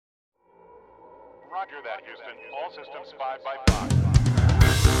Roger that, Houston. All systems 5 by 5.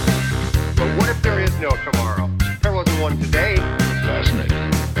 But what if there is no tomorrow? There wasn't one today. Fascinating.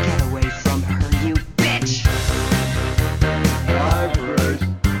 Get away from her, you bitch! Hi, Bruce.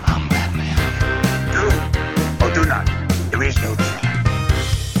 I'm Batman. Do or do not. There is no try.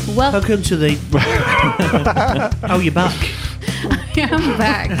 Welcome to the... Oh, you're back. I'm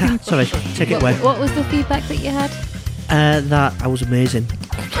back. Sorry, take it away. What was the feedback that you had? That I was amazing.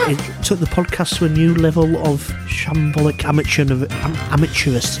 It took the podcast to a new level of shambolic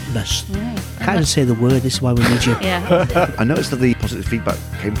amateurousness. I can't even say the word, this is why we need you. Yeah. I noticed that the positive feedback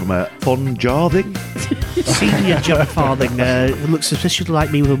came from a Fon Jarthing. Senior John Farthing, who looks suspiciously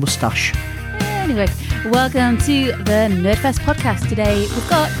like me with a moustache. Anyway, welcome to the Nerdfest podcast. Today we've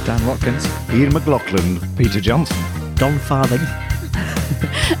got Dan Watkins, Ian McLaughlin, Peter Johnson, Don Farthing.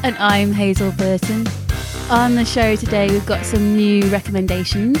 and I'm Hazel Burton. On the show today we've got some new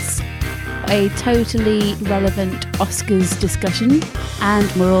recommendations, a totally relevant Oscars discussion,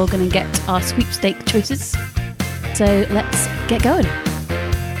 and we're all going to get our sweepstake choices. So let's get going.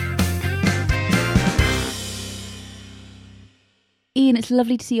 Ian, it's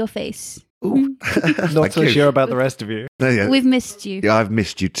lovely to see your face. Ooh. Not so sure about the rest of you. No, yeah. We've missed you. Yeah, I've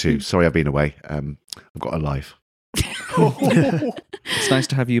missed you too. Sorry I've been away. I've got a life. It's nice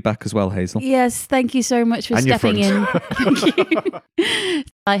to have you back as well, Hazel. Yes, thank you so much for And your stepping in. front. Thank you.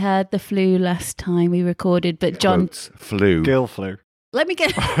 I had the flu last time we recorded, but John, Quotes, flu. Gill flu. let me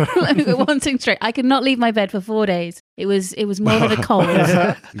get one thing straight. I could not leave my bed for 4 days. It was more than a cold.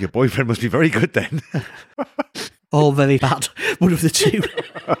 Your boyfriend must be very good then. All very bad. One of the two.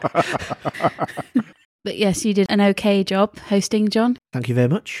 But yes, you did an okay job hosting, John. Thank you very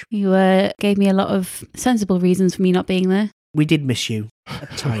much. You gave me a lot of sensible reasons for me not being there. We did miss you a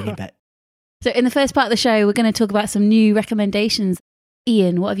tiny bit. So in the first part of the show, we're going to talk about some new recommendations.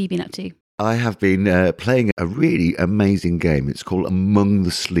 Ian, what have you been up to? I have been playing a really amazing game. It's called Among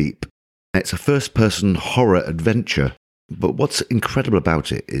the Sleep. It's a first-person horror adventure. But what's incredible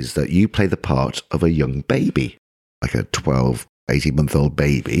about it is that you play the part of a young baby, like a 12, 18-month-old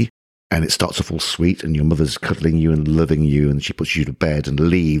baby. And it starts off all sweet and your mother's cuddling you and loving you and she puts you to bed and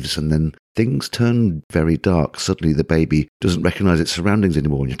leaves and then things turn very dark. Suddenly the baby doesn't recognise its surroundings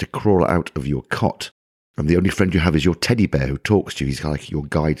anymore and you have to crawl out of your cot. And the only friend you have is your teddy bear who talks to you. He's like your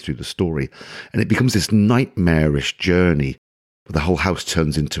guide through the story. And it becomes this nightmarish journey where the whole house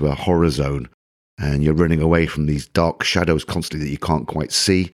turns into a horror zone and you're running away from these dark shadows constantly that you can't quite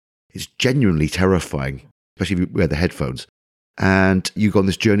see. It's genuinely terrifying, especially if you wear the headphones. And you go on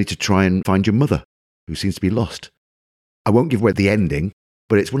this journey to try and find your mother, who seems to be lost. I won't give away the ending,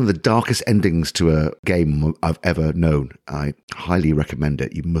 but it's one of the darkest endings to a game I've ever known. I highly recommend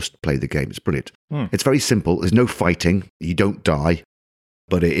it. You must play the game. It's brilliant. It's very simple. There's no fighting. You don't die.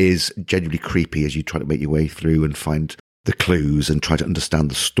 But it is genuinely creepy as you try to make your way through and find the clues and try to understand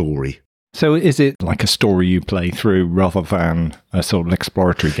the story. So is it like a story you play through rather than a sort of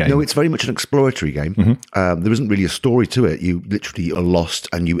exploratory game? No, it's very much an exploratory game. Mm-hmm. There isn't really a story to it. You literally are lost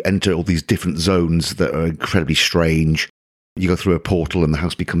and you enter all these different zones that are incredibly strange. You go through a portal and the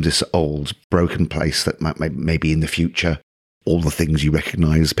house becomes this old, broken place that may be in the future. All the things you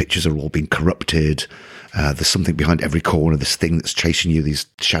recognise, pictures are all being corrupted. There's something behind every corner, this thing that's chasing you, these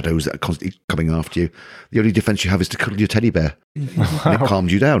shadows that are constantly coming after you. The only defence you have is to cuddle your teddy bear. And it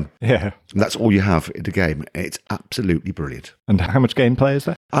calms you down. Yeah. And that's all you have in the game. It's absolutely brilliant. And how much gameplay is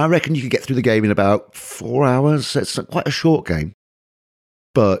there? I reckon you could get through the game in about 4 hours. It's quite a short game,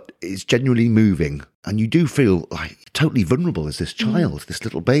 but it's genuinely moving. And you do feel like totally vulnerable as this child, this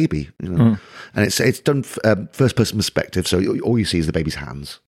little baby, you know. And it's done first-person perspective, so all you see is the baby's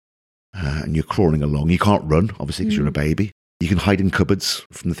hands. And you're crawling along. You can't run, obviously, because you're a baby. You can hide in cupboards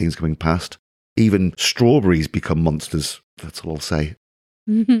from the things coming past. Even strawberries become monsters. That's all I'll say.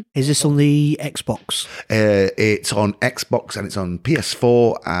 Is this on the Xbox? It's on Xbox and it's on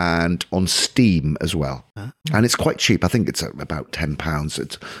PS4 and on Steam as well. And it's quite cheap. I think it's about £10.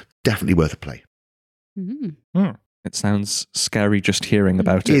 It's definitely worth a play. It sounds scary just hearing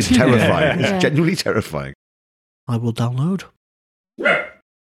about it. It is terrifying. Yeah. It's genuinely terrifying. I will download.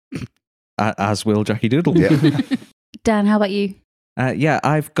 As will Jackie Doodle. Yeah. Dan, how about you? Yeah,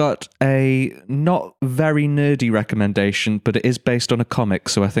 I've got a not very nerdy recommendation, but it is based on a comic,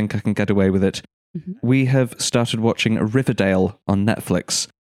 so I think I can get away with it. We have started watching Riverdale on Netflix,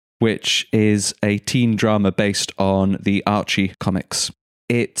 which is a teen drama based on the Archie comics.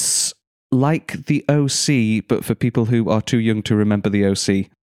 It's like the OC, but for people who are too young to remember the OC.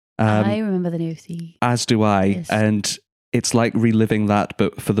 I remember the OC. As do I. Yes. And it's like reliving that,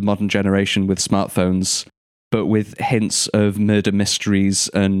 but for the modern generation with smartphones. but with hints of murder mysteries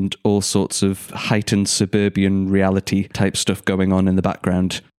and all sorts of heightened suburban reality type stuff going on in the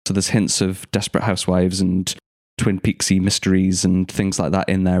background. So there's hints of Desperate Housewives and Twin Peaksy mysteries and things like that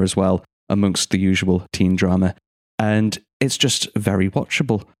in there as well, amongst the usual teen drama. And it's just very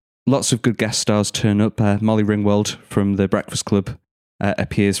watchable. Lots of good guest stars turn up. Molly Ringwald from The Breakfast Club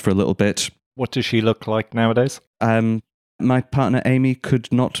appears for a little bit. What does she look like nowadays? My partner Amy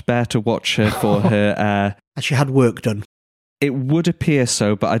could not bear to watch her for her... And she had work done. It would appear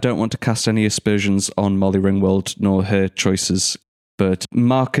so, but I don't want to cast any aspersions on Molly Ringwald nor her choices, but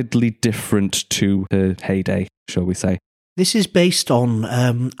markedly different to her heyday, shall we say. This is based on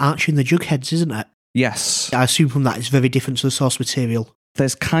Archie and the Jugheads, isn't it? Yes. I assume from that it's very different to the source material.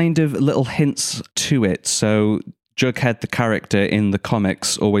 There's kind of little hints to it. So Jughead, the character in the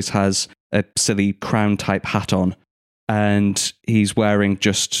comics, always has a silly crown-type hat on, and he's wearing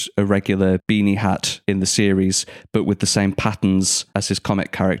just a regular beanie hat in the series, but with the same patterns as his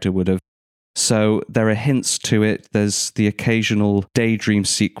comic character would have. So there are hints to it. There's the occasional daydream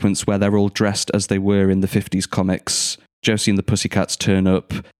sequence where they're all dressed as they were in the 50s comics. Josie and the Pussycats turn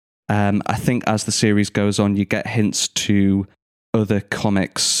up. I think as the series goes on, you get hints to other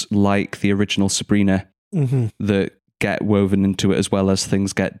comics like the original Sabrina that get woven into it, as well as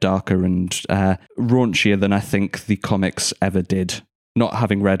things get darker and raunchier than I think the comics ever did, not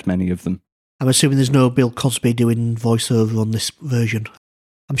having read many of them. I'm assuming there's no Bill Cosby doing voiceover on this version.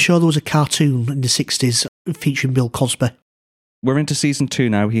 I'm sure there was a cartoon in the 60s featuring Bill Cosby. We're into season 2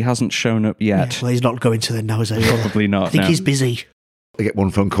 now. He hasn't shown up yet. Yeah, well, he's not going to then now, is he? Probably not. I think he's busy. They get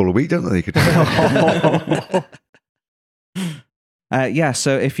one phone call a week, don't they?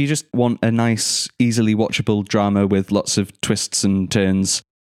 So if you just want a nice, easily watchable drama with lots of twists and turns,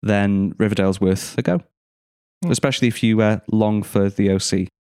 then Riverdale's worth a go. Especially if you long for the OC.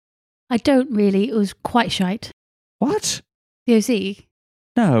 I don't really. It was quite shite. What? The OC?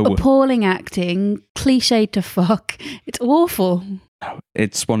 No. Appalling acting, cliched to fuck. It's awful. No,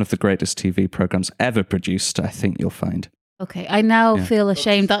 it's one of the greatest TV programs ever produced, I think you'll find. Okay, I now feel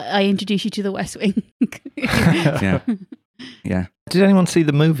ashamed that I introduced you to the West Wing. Yeah. Did anyone see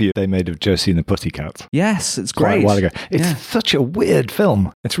the movie they made of Josie and the Pussycats? Yes, it's Quite great. a while ago. It's such a weird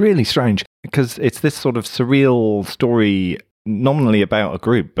film. It's really strange because it's this sort of surreal story nominally about a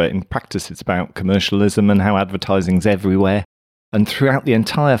group, but in practice it's about commercialism and how advertising's everywhere. And throughout the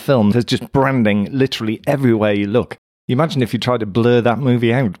entire film, there's just branding literally everywhere you look. You imagine if you tried to blur that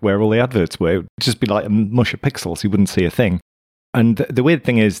movie out where all the adverts were, it would just be like a mush of pixels. You wouldn't see a thing. And the weird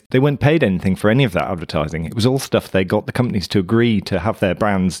thing is, they weren't paid anything for any of that advertising. It was all stuff they got the companies to agree to have their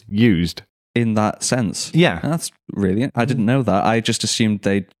brands used. In that sense. Yeah. That's brilliant. I didn't know that. I just assumed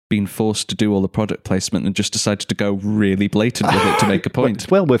they'd been forced to do all the product placement and just decided to go really blatant with it to make a point.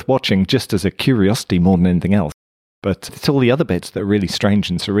 It's well worth watching just as a curiosity more than anything else. But it's all the other bits that are really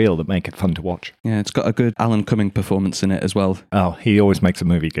strange and surreal that make it fun to watch. Yeah, it's got a good Alan Cumming performance in it as well. Oh, he always makes a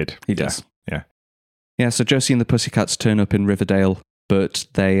movie good. He does. Yeah. Yeah, so Josie and the Pussycats turn up in Riverdale, but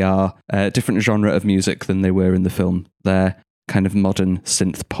they are a different genre of music than they were in the film. They're kind of modern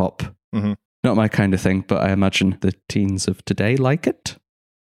synth pop. Mm-hmm. Not my kind of thing, but I imagine the teens of today like it.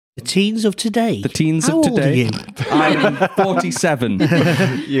 The teens of today? The teens How of old today. Are you? I'm 47.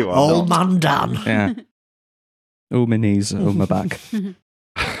 You are Old not. man Dan. Yeah. Oh, my knees, oh, my back,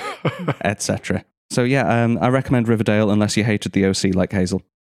 etc. So yeah, I recommend Riverdale unless you hated the OC like Hazel.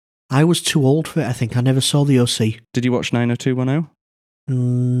 I was too old for it, I think. I never saw the OC. Did you watch 90210?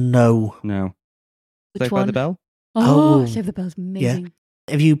 No. No. Which Saved one? by the Bell? Oh, Oh. Save the Bell's amazing. Yeah.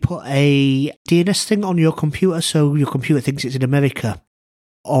 If you put a DNS thing on your computer, so your computer thinks it's in America,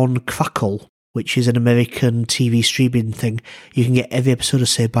 on Crackle, which is an American TV streaming thing, you can get every episode of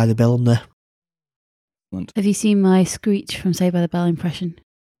Saved by the Bell on there. Have you seen my Screech from Saved by the Bell impression?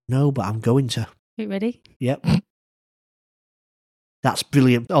 No, but I'm going to. Are you ready? Yep. That's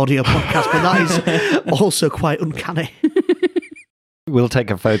brilliant audio podcast, but that is also quite uncanny. We'll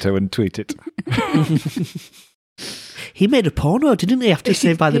take a photo and tweet it. He made a porno, didn't he, after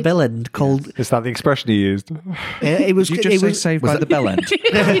Saved by the Bell end called... Is that the expression he used? It was, Did you just say Saved by the Bell end?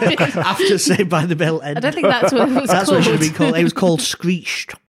 After Saved by the Bell end. I don't think that's what it was That's called. what it should have been called. It was called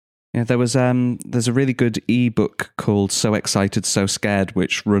Screeched. Yeah, there's a really good ebook called So Excited, So Scared,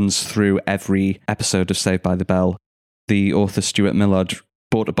 which runs through every episode of Saved by the Bell. The author Stuart Millard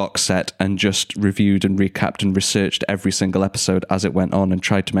bought a box set and just reviewed and recapped and researched every single episode as it went on and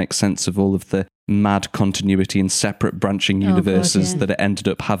tried to make sense of all of the mad continuity and separate branching universes that it ended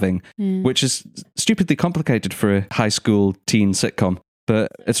up having, which is stupidly complicated for a high school teen sitcom,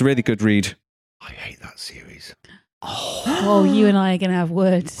 but it's a really good read. I hate that series. Oh, you and I are going to have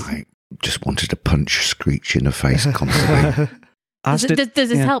words. just wanted to punch Screech in the face constantly. Does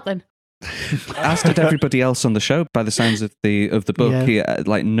this help then? As did everybody else on the show. By the sounds of the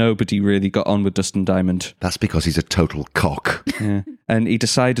book, nobody really got on with Dustin Diamond. That's because he's a total cock. Yeah. And he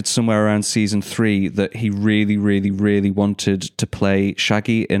decided somewhere around season 3 that he really, really, really wanted to play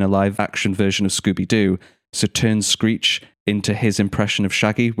Shaggy in a live-action version of Scooby-Doo. So turns Screech into his impression of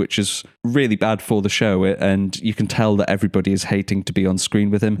Shaggy, which is really bad for the show. And you can tell that everybody is hating to be on screen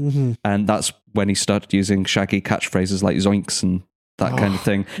with him. Mm-hmm. And that's when he started using Shaggy catchphrases like zoinks and that kind of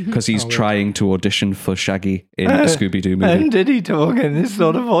thing, because he's trying to audition for Shaggy in a Scooby-Doo movie. And did he talk in this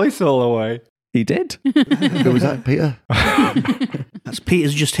sort of voice all the way? He did. Who was that, Peter? That's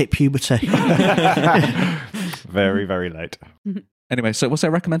Peter's just hit puberty. Very, very late. Anyway, so was I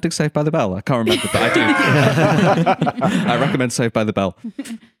recommending Saved by the Bell? I can't remember, but I do. I recommend Saved by the Bell.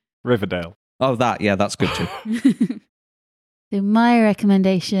 Riverdale. Oh, that's good too. So my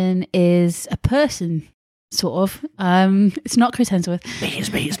recommendation is a person, sort of. It's not Chris Hemsworth.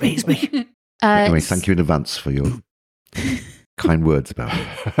 It's me. Anyway, thank you in advance for your kind words about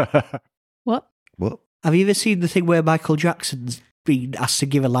it. What? Have you ever seen the thing where Michael Jackson's been asked to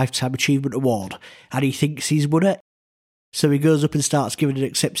give a Lifetime Achievement Award and he thinks he's won it? So he goes up and starts giving an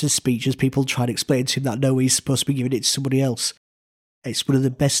acceptance speech as people try to explain to him that no, he's supposed to be giving it to somebody else. It's one of the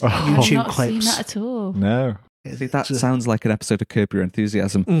best YouTube I've not clips. seen that at all. No. See, that sounds like an episode of Curb Your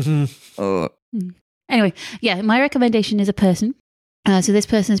Enthusiasm. Mm-hmm. Anyway, my recommendation is a person. So this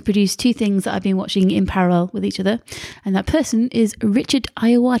person has produced 2 things that I've been watching in parallel with each other. And that person is Richard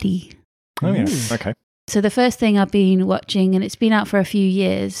Ayoade. Oh, yeah. Okay. So the first thing I've been watching, and it's been out for a few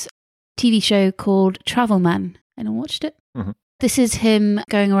years, TV show called Travel Man. Anyone watched it? Mm-hmm. This is him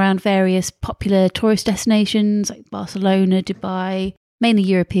going around various popular tourist destinations like Barcelona, Dubai, mainly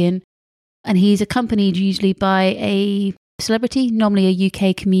European. And he's accompanied usually by a celebrity, normally a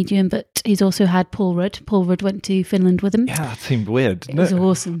UK comedian, but he's also had Paul Rudd. Paul Rudd went to Finland with him. Yeah, that seemed weird. It was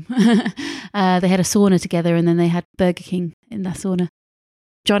awesome. They had a sauna together and then they had Burger King in that sauna.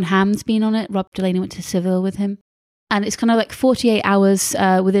 John Hamm's been on it. Rob Delaney went to Seville with him. And it's kind of like 48 hours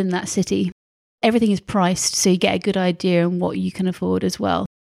within that city. Everything is priced, so you get a good idea on what you can afford as well.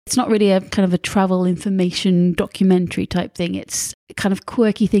 It's not really a kind of a travel information documentary type thing. It's kind of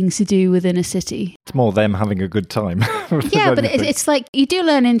quirky things to do within a city. It's more them having a good time. Yeah, but it's like you do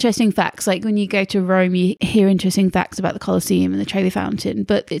learn interesting facts. Like when you go to Rome, you hear interesting facts about the Colosseum and the Trevi Fountain,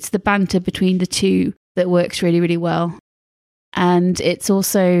 but it's the banter between the two that works really, really well. And it's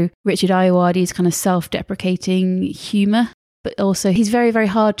also Richard Ayoade's kind of self-deprecating humour, but also he's very, very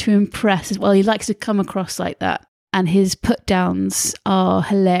hard to impress as well. He likes to come across like that. And his put-downs are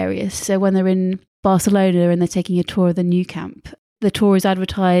hilarious. So when they're in Barcelona and they're taking a tour of the new camp, the tour is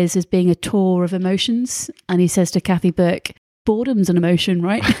advertised as being a tour of emotions. And he says to Kathy Burke, boredom's an emotion,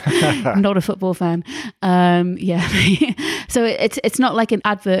 right? Not a football fan. Yeah. So it's not like an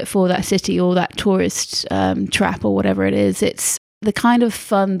advert for that city or that tourist trap or whatever it is. It's the kind of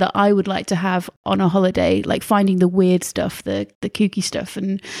fun that I would like to have on a holiday, like finding the weird stuff, the kooky stuff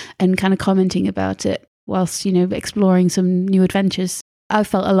and kind of commenting about it whilst, exploring some new adventures. I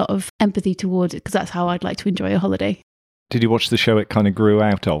felt a lot of empathy towards it because that's how I'd like to enjoy a holiday. Did you watch the show it kind of grew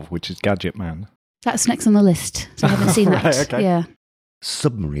out of, which is Gadget Man? That's next on the list. So I haven't seen that. Right, okay. Yeah.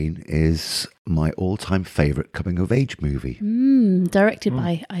 Submarine is my all-time favourite coming-of-age movie. Directed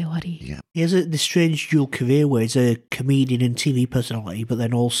by Ayoade. Yeah. He has this strange dual career where he's a comedian and TV personality, but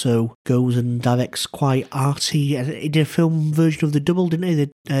then also goes and directs quite arty. He did a film version of The Double, didn't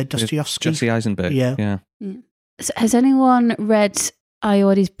he? The Dostoevsky. Jesse Eisenberg. Yeah. So has anyone read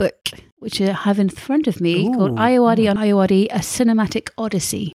Ayoade's book, which I have in front of me, called Ayoade on Ayoade, A Cinematic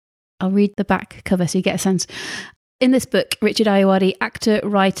Odyssey? I'll read the back cover so you get a sense. In this book, Richard Ayoade, actor,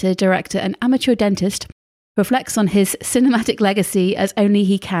 writer, director, and amateur dentist, reflects on his cinematic legacy as only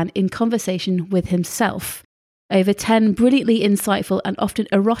he can in conversation with himself. Over 10 brilliantly insightful and often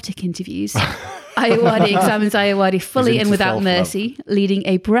erotic interviews, Ayoade examines Ayoade fully and without mercy, leading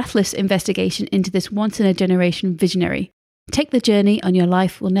a breathless investigation into this once-in-a-generation visionary. Take the journey and your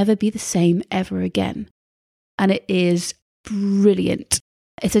life will never be the same ever again. And it is brilliant.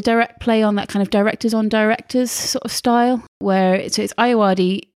 It's a direct play on that kind of directors on directors sort of style, where it's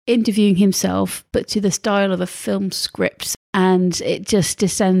Ayoade interviewing himself, but to the style of a film script. And it just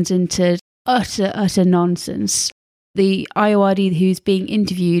descends into utter nonsense. The Ayoade who's being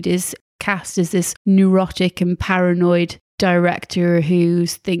interviewed is cast as this neurotic and paranoid director who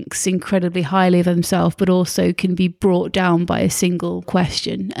thinks incredibly highly of himself, but also can be brought down by a single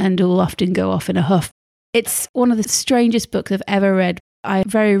question and will often go off in a huff. It's one of the strangest books I've ever read. I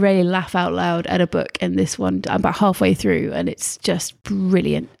very rarely laugh out loud at a book, and this one, I'm about halfway through, and it's just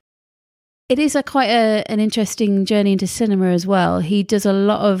brilliant. It is an interesting journey into cinema as well. He does a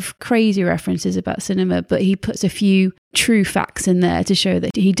lot of crazy references about cinema, but he puts a few true facts in there to show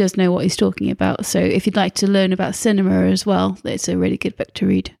that he does know what he's talking about. So if you'd like to learn about cinema as well, it's a really good book to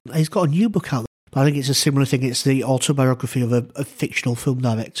read. He's got a new book out, but I think it's a similar thing. It's the autobiography of a fictional film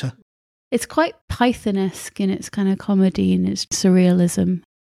director. It's quite Python-esque in its kind of comedy and its surrealism.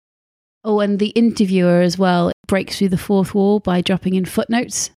 Oh, and The Interviewer as well breaks through the fourth wall by dropping in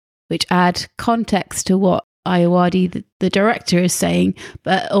footnotes, which add context to what Ayoade, the director, is saying,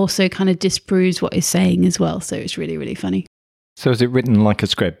 but also kind of disproves what he's saying as well. So it's really, really funny. So is it written like a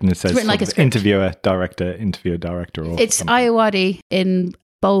script? And it says written like a script. interviewer, director. Or it's something? Ayoade in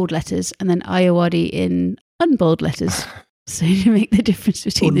bold letters and then Ayoade in unbold letters. So to make the difference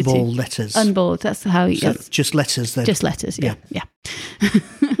between the two. Unbold letters. Unbold, that's how he... So just letters then? Just letters, yeah.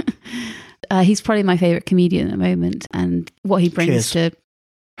 He's probably my favourite comedian at the moment, and what he brings to...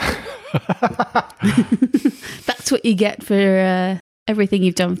 That's what you get for everything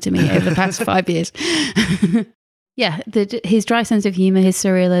you've done to me over the past 5 years. Yeah, his dry sense of humour, his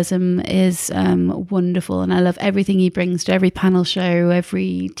surrealism is wonderful, and I love everything he brings to every panel show,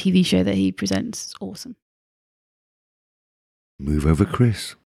 every TV show that he presents. It's awesome. Move over,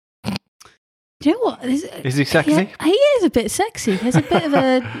 Chris. Do you know what? Is he sexy? He is a bit sexy. He has a bit of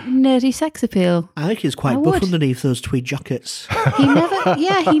a nerdy sex appeal. I think he's quite buff underneath those tweed jackets. He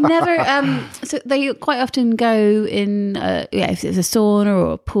never. So they quite often go in, if there's a sauna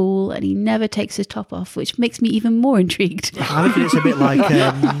or a pool, and he never takes his top off, which makes me even more intrigued. I think it's a bit like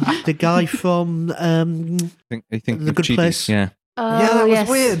the guy from I think The Good Chidi, Place. Yeah. That was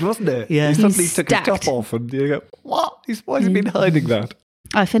weird, wasn't it? Yeah. He suddenly He's took stacked. his top off and you go, what? Why has he been hiding that?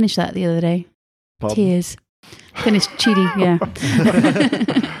 I finished that the other day. Pardon? Tears. Finished Chidi, yeah.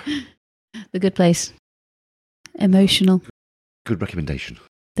 The Good Place. Emotional. Good recommendation.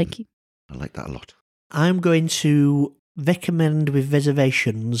 Thank you. I like that a lot. I'm going to recommend with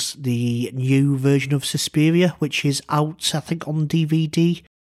reservations the new version of Suspiria, which is out, I think, on DVD.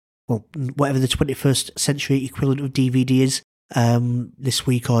 Well, whatever the 21st century equivalent of DVD is, this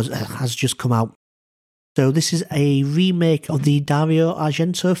week or has just come out. So this is a remake of the Dario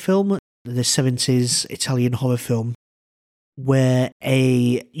Argento film, the 70s Italian horror film, where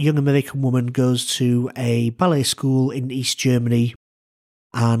a young American woman goes to a ballet school in East Germany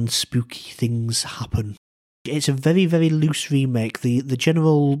and spooky things happen. It's a very, very loose remake. The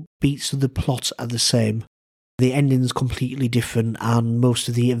general beats of the plot are the same. The ending's completely different and most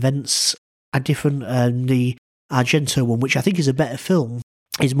of the events are different. The Argento one, which I think is a better film,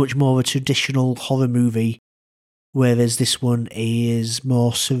 is much more a traditional horror movie, whereas this one is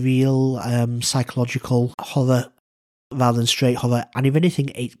more surreal, psychological horror rather than straight horror. And if anything,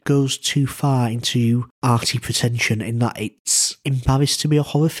 it goes too far into arty pretension in that it's embarrassed to be a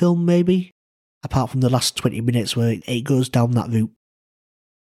horror film, maybe, apart from the last 20 minutes where it goes down that route.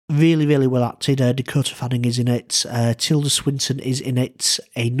 Really, really well acted. Dakota Fanning is in it. Tilda Swinton is in it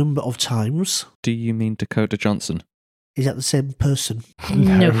a number of times. Do you mean Dakota Johnson? Is that the same person?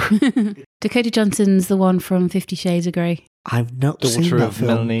 No. Dakota Johnson's the one from 50 Shades of Grey. I've not seen Daughter that of film.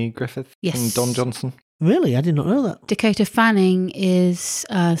 Melanie Griffith Yes. and Don Johnson. Really? I did not know that. Dakota Fanning is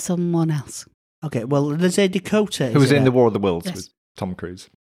someone else. Okay, well, there's a Dakota. Who was in The War of the Worlds Yes. with Tom Cruise.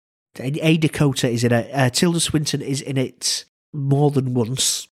 A Dakota is in it. Tilda Swinton is in it more than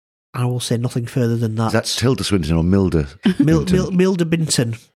once. I will say nothing further than that. Is that Tilda Swinton or Milda? Milda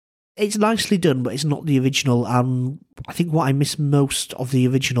Binton. It's nicely done, but it's not the original. I think what I miss most of the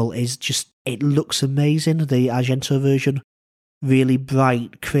original is just it looks amazing. The Argento version, really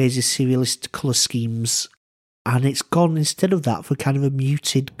bright, crazy surrealist colour schemes, and it's gone instead of that for kind of a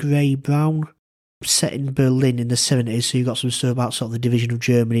muted grey brown. Set in Berlin in the 70s, so you've got some stuff about sort of the division of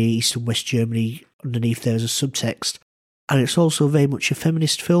Germany, East and West Germany underneath there as a subtext. And it's also very much a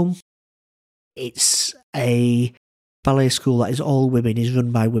feminist film. It's a ballet school that is all women, is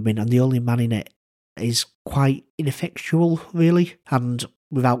run by women, and the only man in it is quite ineffectual, really. And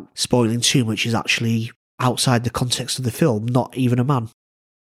without spoiling too much, is actually outside the context of the film, not even a man.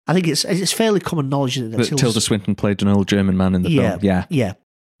 I think it's fairly common knowledge that Tilda Swinton played an old German man in the film. Yeah.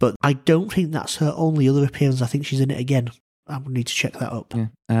 But I don't think that's her only other appearance. I think she's in it again. I would need to check that up. Yeah.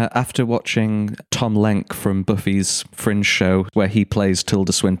 After watching Tom Lenk from Buffy's Fringe show, where he plays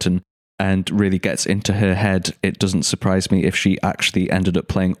Tilda Swinton and really gets into her head, it doesn't surprise me if she actually ended up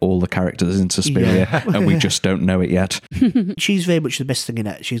playing all the characters in Suspiria, and we just don't know it yet. She's very much the best thing in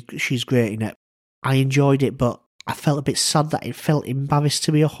it. She's great in it. I enjoyed it, but I felt a bit sad that it felt embarrassed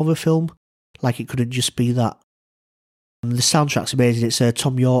to be a horror film. Like it couldn't just be that. The soundtrack's amazing. It's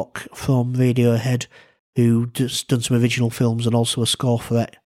Tom York from Radiohead, who just done some original films and also a score for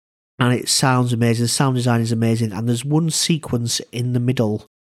it. And it sounds amazing. The sound design is amazing. And there's one sequence in the middle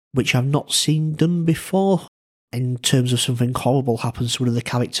which I've not seen done before in terms of something horrible happens to one of the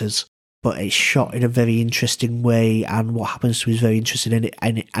characters. But it's shot in a very interesting way, and what happens to him is very interesting in it,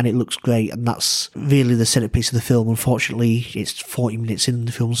 and it looks great, and that's really the centrepiece of the film. Unfortunately, it's 40 minutes in,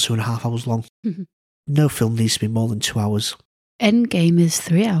 the film's 2.5 hours long. No film needs to be more than 2 hours. Endgame is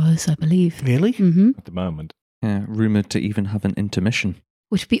 3 hours, I believe. Really? Mm-hmm. At the moment. Yeah, rumoured to even have an intermission.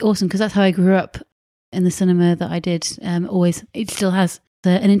 Which would be awesome, because that's how I grew up in the cinema that I did. Always, it still has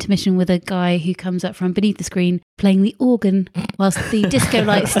an intermission with a guy who comes up from beneath the screen playing the organ whilst the disco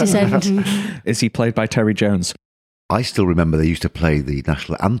lights descend. Is he played by Terry Jones? I still remember they used to play the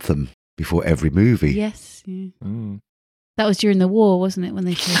national anthem before every movie. Yes. Yeah. That was during the war, wasn't it, when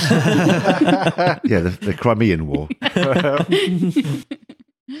they played? Yeah, the Crimean War.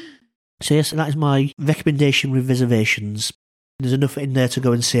 So yes, that is my recommendation with reservations. There's enough in there to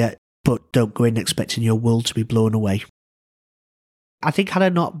go and see it, but don't go in expecting your world to be blown away. I think had I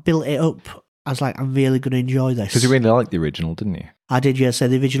not built it up, I was like, I'm really going to enjoy this. Because you really liked the original, didn't you? I did, yes. So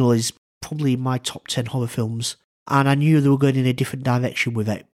the original is probably my top 10 horror films, and I knew they were going in a different direction with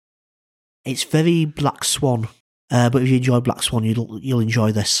it. It's very Black Swan, but if you enjoy Black Swan, you'll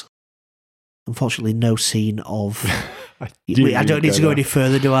enjoy this. Unfortunately, no scene of... I don't need to go any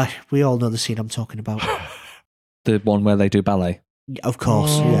further, do I? We all know the scene I'm talking about. The one where they do ballet? Of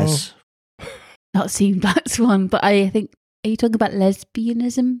course, yes. Not seen Black Swan, but I think... Are you talking about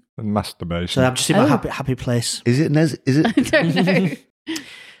lesbianism? And masturbation. So I'm just in my happy place. Is it? Is it? I don't know.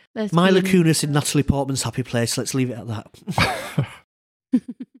 Mila Kunis in Natalie Portman's happy place. Let's leave it at that.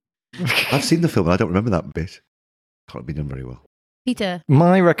 I've seen the film, and I don't remember that bit. Can't be done very well. Peter.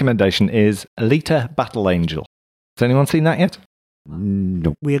 My recommendation is Alita Battle Angel. Has anyone seen that yet?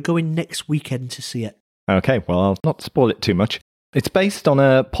 No. We are going next weekend to see it. Okay, well, I'll not spoil it too much. It's based on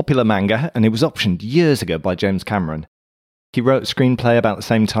a popular manga, and it was optioned years ago by James Cameron. He wrote a screenplay about the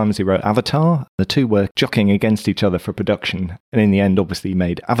same time as he wrote Avatar. The two were jockeying against each other for production, and in the end, obviously, he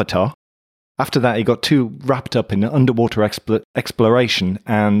made Avatar. After that, he got too wrapped up in underwater exploration,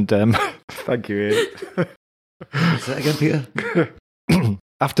 and... thank you, Ian. Is that again, Peter?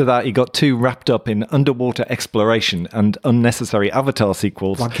 After that, he got too wrapped up in underwater exploration and unnecessary Avatar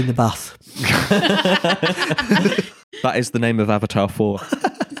sequels. Wank in the bath. That is the name of Avatar 4.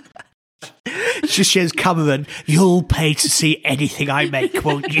 Just says, Cameron, you'll pay to see anything I make,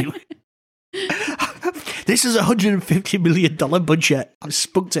 won't you? This is a $150 million budget. I've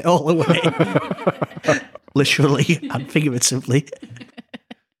spunked it all away. Literally and figuratively.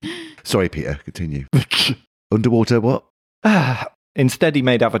 Sorry, Peter, continue. Underwater what? Instead, he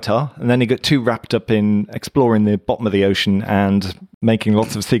made Avatar, and then he got too wrapped up in exploring the bottom of the ocean and making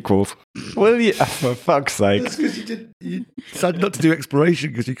lots of sequels. Well, yeah, for fuck's sake. That's because you decided not to do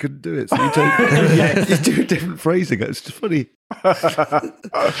exploration because you couldn't do it. So you do a different phrasing. It's just funny.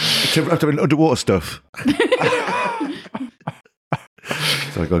 To wrap up in underwater stuff.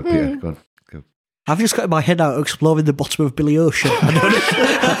 Sorry, go on, Peter. Go on. Go. I've just got in my head out exploring the bottom of Billy Ocean.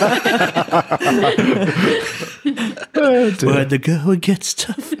 When the going gets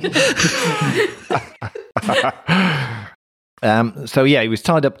tough. So yeah, he was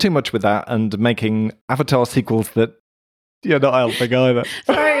tied up too much with that and making Avatar sequels that you're not helping either.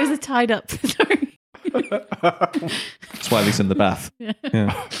 Sorry, it was a tied up. Sorry. That's why he's in the bath.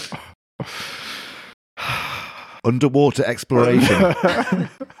 Yeah. Underwater exploration.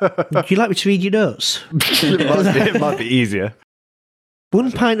 Would you like me to read your notes? It might be easier.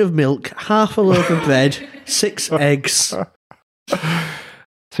 1 pint of milk, half a loaf of bread, 6 eggs.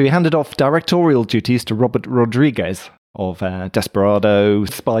 So he handed off directorial duties to Robert Rodriguez of Desperado,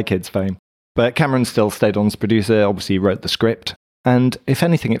 Spy Kids fame. But Cameron still stayed on as producer, obviously he wrote the script. And if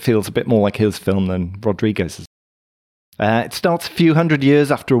anything, it feels a bit more like his film than Rodriguez's. It starts a few hundred years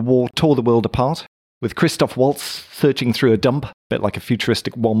after a war tore the world apart, with Christoph Waltz searching through a dump, a bit like a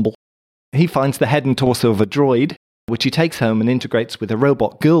futuristic womble. He finds the head and torso of a droid, which he takes home and integrates with a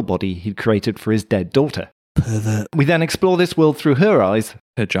robot girl body he'd created for his dead daughter. Pervert. We then explore this world through her eyes.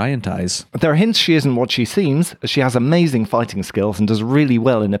 Her giant eyes. There are hints she isn't what she seems, as she has amazing fighting skills and does really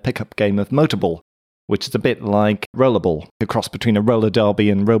well in a pickup game of Motorball, which is a bit like Rollerball, a cross between a roller derby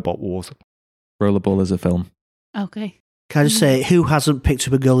and Robot Wars. Rollerball is a film. Okay. Can I just say, who hasn't picked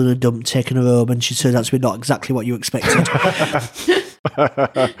up a girl in a dump, taken her home, and she turned out to be not exactly what you expected?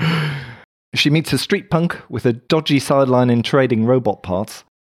 She meets a street punk with a dodgy sideline in trading robot parts,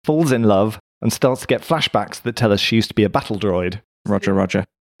 falls in love, and starts to get flashbacks that tell us she used to be a battle droid. Roger.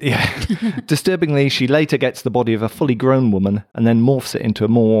 Yeah. Disturbingly, she later gets the body of a fully grown woman and then morphs it into a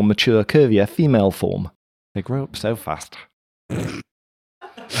more mature, curvier female form. They grow up so fast.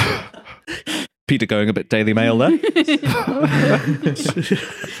 Peter going a bit Daily Mail there.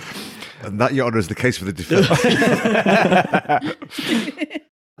 And that, Your Honour, is the case for the defence.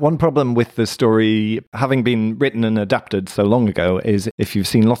 One problem with the story, having been written and adapted so long ago, is if you've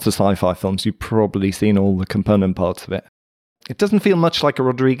seen lots of sci-fi films, you've probably seen all the component parts of it. It doesn't feel much like a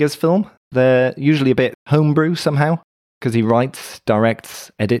Rodriguez film. They're usually a bit homebrew somehow, because he writes,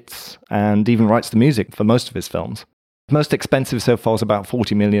 directs, edits, and even writes the music for most of his films. Most expensive so far is about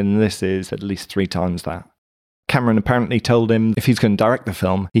 $40 million, and this is at least 3 times that. Cameron apparently told him if he's going to direct the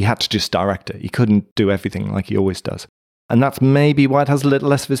film, he had to just direct it. He couldn't do everything like he always does. And that's maybe why it has a little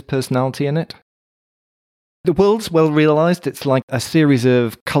less of his personality in it. The world's well realised. It's like a series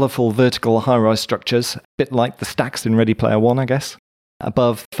of colourful vertical high-rise structures, a bit like the stacks in Ready Player One, I guess.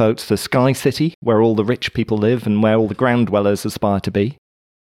 Above floats the Sky City, where all the rich people live and where all the ground dwellers aspire to be.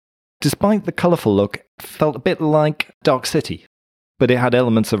 Despite the colourful look, it felt a bit like Dark City, but it had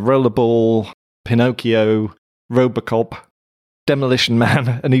elements of Rollerball, Pinocchio, Robocop, Demolition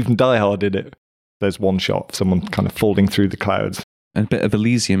Man, and even Die Hard in it. There's one shot of someone kind of falling through the clouds. And a bit of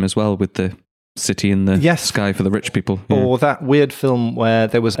Elysium as well, with the city in the sky for the rich people. Yeah. Or that weird film where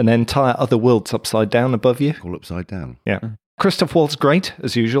there was an entire other world upside down above you. All upside down. Yeah. Christoph Waltz great,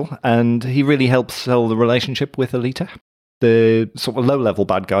 as usual, and he really helps sell the relationship with Alita. The sort of low-level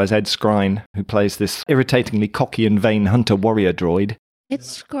bad guy is Ed Skrein, who plays this irritatingly cocky and vain hunter-warrior droid. Ed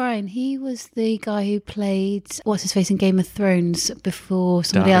Skrein, he was the guy who played what's-his-face in Game of Thrones before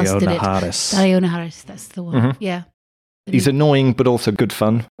somebody else did it. Dario Naharis, that's the one. Mm-hmm. Yeah. He's annoying, but also good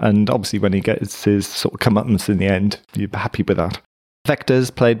fun. And obviously when he gets his sort of comeuppance in the end, you're happy with that. Vector's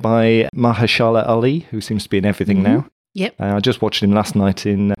played by Mahershala Ali, who seems to be in everything now. Yep. I just watched him last night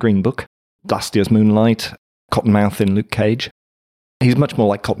in Green Book. Last year's Moonlight. Cottonmouth in Luke Cage. He's much more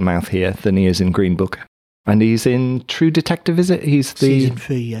like Cottonmouth here than he is in Green Book. And he's in True Detective, is it? He's the Season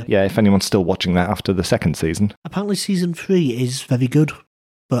 3, yeah. Yeah, if anyone's still watching that after the second season. Apparently Season 3 is very good,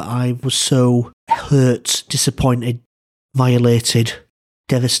 but I was so hurt, disappointed, violated,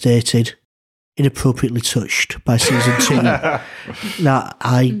 devastated, inappropriately touched by Season 2 that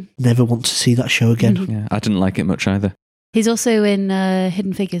I never want to see that show again. Yeah, I didn't like it much either. He's also in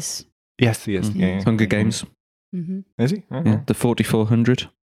Hidden Figures. Yes, he is. Mm-hmm. Yeah. Hunger Games. Mm-hmm. Is he? Oh. Yeah, the 4400.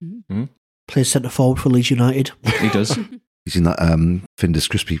 Mm-hmm. Plays centre forward for Leeds United. He does. He's in that Finder's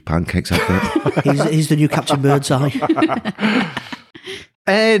Crispy Pancakes advert. he's the new Captain Birdseye.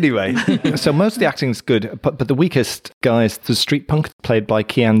 Anyway, so most of the acting is good, but the weakest guy is the street punk, played by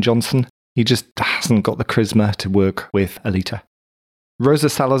Keanu Johnson. He just hasn't got the charisma to work with Alita. Rosa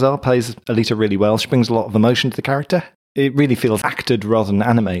Salazar plays Alita really well. She brings a lot of emotion to the character. It really feels acted rather than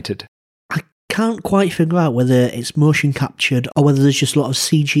animated. I can't quite figure out whether it's motion captured or whether there's just a lot of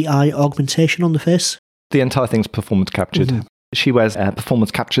CGI augmentation on the face. The entire thing's performance captured. Mm-hmm. She wears a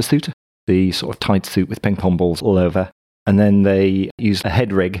performance capture suit, the sort of tight suit with ping pong balls all over. And then they use a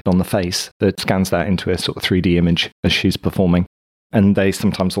head rig on the face that scans that into a sort of 3D image as she's performing. And they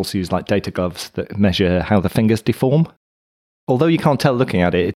sometimes also use like data gloves that measure how the fingers deform. Although you can't tell looking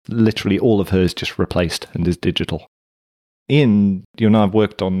at it, literally all of hers just replaced and is digital. Ian, you and I have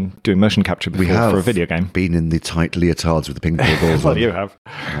worked on doing motion capture before for a video game. Been in the tight leotards with the ping pong balls well, on. you have.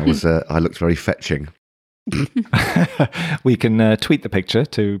 I looked very fetching. We can tweet the picture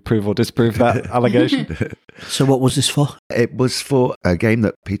to prove or disprove that allegation. So what was this for? It was for a game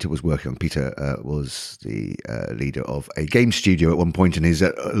that Peter was working on. Peter was the leader of a game studio at one point in his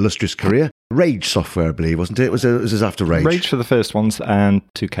illustrious career. Rage Software, I believe, wasn't it? It was after Rage. Rage for the first ones and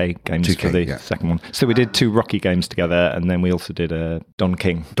 2K games for the second one. So we did 2 Rocky games together, and then we also did a Don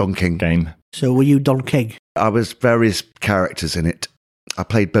King game. So were you Don King? I was various characters in it. I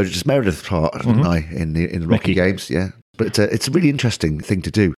played Burgess Meredith's part, didn't I, in the Rocky games, yeah. But it's a really interesting thing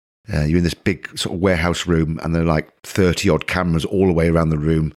to do. You're in this big sort of warehouse room, and there are like 30-odd cameras all the way around the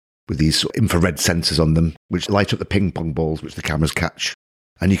room with these sort of infrared sensors on them, which light up the ping pong balls, which the cameras catch.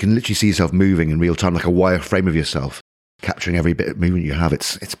 And you can literally see yourself moving in real time, like a wireframe of yourself, capturing every bit of movement you have.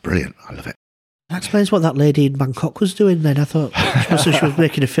 It's brilliant. I love it. That explains what that lady in Bangkok was doing then. I thought she was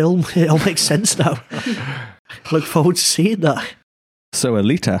making a film. It all makes sense now. I look forward to seeing that. So,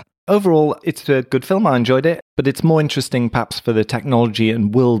 Alita. Overall, it's a good film. I enjoyed it, but it's more interesting perhaps for the technology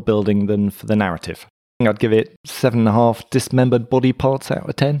and world building than for the narrative. I'd give it 7.5 dismembered body parts out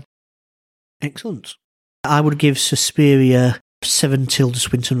of 10. Excellent. I would give Suspiria 7 Tilda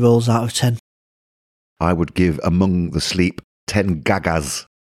Swinton rolls out of 10. I would give Among the Sleep 10 gagas.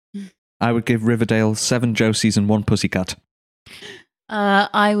 I would give Riverdale 7 Josies and 1 Pussycat.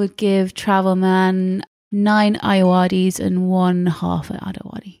 I would give Travelman 9 Ayoades and 1 half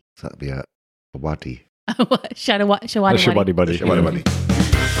Adawadi. So that'd be a wadi. Shawadi. Shawadi buddy.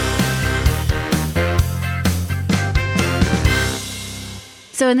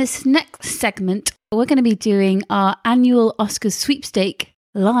 So in this next segment, we're going to be doing our annual Oscars sweepstake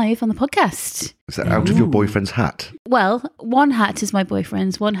live on the podcast. Is that out of your boyfriend's hat? Well, one hat is my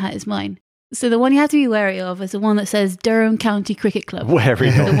boyfriend's, one hat is mine. So the one you have to be wary of is the one that says Durham County Cricket Club. Wary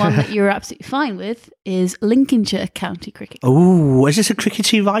of. The one that you're absolutely fine with is Lincolnshire County Cricket Club. Oh, is this a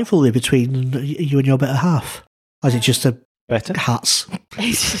crickety rivalry between you and your better half? Or is it just a Better? hats?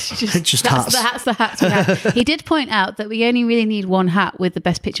 It's Just that's hats. the hats we have. He did point out that we only really need one hat with the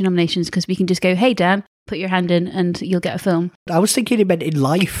Best Picture nominations because we can just go, hey, Dan, put your hand in and you'll get a film. I was thinking it meant in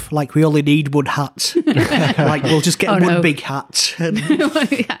life, like we only need one hat. Like we'll just get one big hat.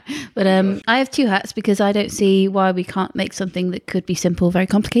 Yeah. But I have two hats because I don't see why we can't make something that could be simple very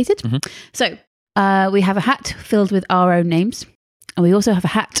complicated. Mm-hmm. So we have a hat filled with our own names, and we also have a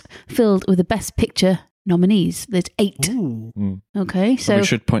hat filled with the Best Picture nominees. There's 8. Ooh. Okay, so we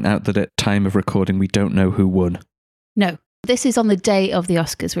should point out that at time of recording, we don't know who won. no, this is on the day of the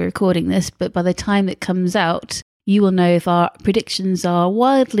Oscars. We're recording this, but by the time it comes out, you will know if our predictions are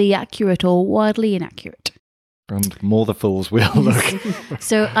wildly accurate or wildly inaccurate. And more the fools will look.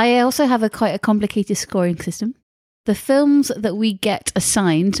 So I also have quite a complicated scoring system. The films that we get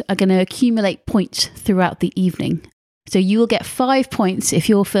assigned are going to accumulate points throughout the evening. So you will get 5 points if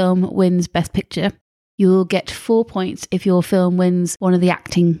your film wins Best Picture. You will get 4 points if your film wins one of the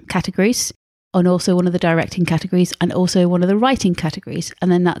acting categories, and also one of the directing categories, and also one of the writing categories.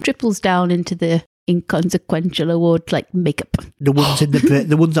 And then that triples down into the inconsequential award like makeup. The ones in the break,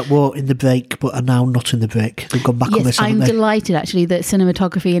 the ones that were in the break but are now not in the break. They've gone back on this, haven't I'm they? delighted actually that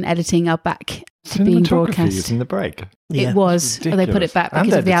cinematography and editing are back being Cinematography broadcast. is in the break. Yeah. It was. They put Ridiculous. it back And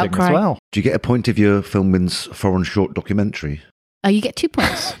because of the editing outcry. as well. Do you get a point if your film wins foreign short documentary? You get 2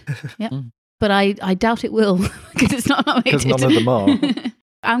 points. Yeah. But I doubt it will because it's not nominated. Because none of them are.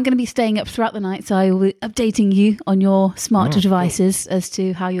 I'm going to be staying up throughout the night, so I will be updating you on your smart Oh, devices as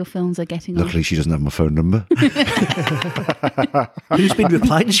to how your films are getting on. Luckily, she doesn't have my phone number. Who's been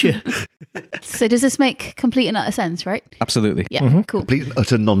replying to you? So does this make complete and utter sense, right? Absolutely. Yeah, Mm-hmm. cool. Complete and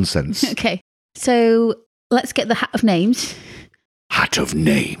utter nonsense. Okay, so let's get the hat of names. Hat of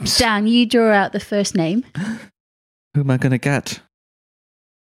names. Dan, you draw out the first name. Who am I going to get?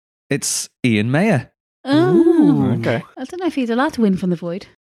 It's Ian Mayer. Oh, Okay. I don't know if he's allowed to win from the void,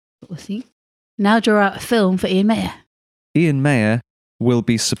 but we'll see. Now draw out a film for Ian Mayer. Ian Mayer will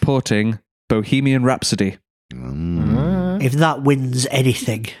be supporting Bohemian Rhapsody. If that wins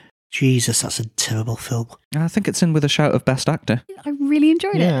anything, Jesus, that's a terrible film. I think it's in with a shout of Best Actor. I really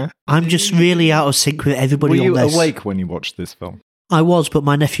enjoyed it. Yeah. I'm just really out of sync with everybody Were you on this. awake when you watched this film? I was, but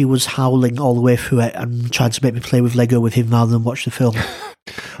my nephew was howling all the way through it and trying to make me play with Lego with him rather than watch the film.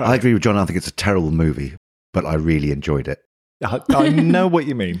 I agree with John. I think it's a terrible movie, but I really enjoyed it. I know what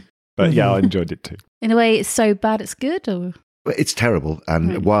you mean, but yeah, I enjoyed it too. In a way, it's so bad it's good, or But it's terrible and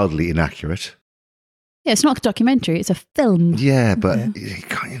Right. wildly inaccurate. yeah, it's not a documentary; it's a film. Yeah, but you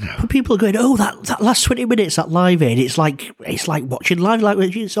can't, you know. But people are going, oh, that last 20 minutes, that Live Aid, it's like watching live, like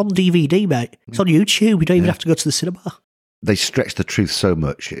it's on DVD, mate. It's on YouTube. You don't even have to go to the cinema. They stretch the truth so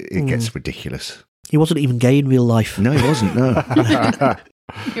much, it gets ridiculous. He wasn't even gay in real life. No, he wasn't, no.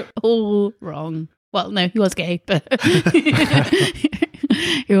 You're all wrong. Well, no, he was gay, but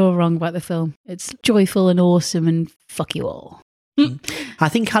you're all wrong about the film. It's joyful and awesome, and fuck you all. I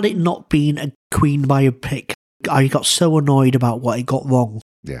think had it not been a Queen biopic, I got so annoyed about what it got wrong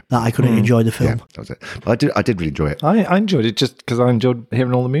Yeah. that I couldn't enjoy the Yeah, film. that was it. But I did really enjoy it. I enjoyed it just because I enjoyed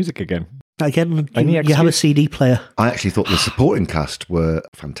hearing all the music again. Again, Any you have a excuse? CD player. I actually thought the supporting cast were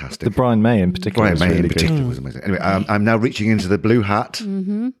fantastic. The Brian May in particular. Brian was May really in good. particular was amazing. Anyway, I'm now reaching into the blue hat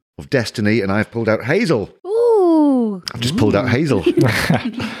Mm-hmm. of destiny, and I've pulled out Hazel. Ooh. I've just pulled out Hazel.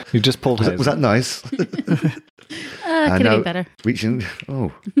 You just pulled Was that nice? Could have now been better. reaching.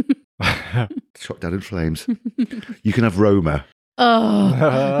 Oh, shot down in flames. You can have Roma.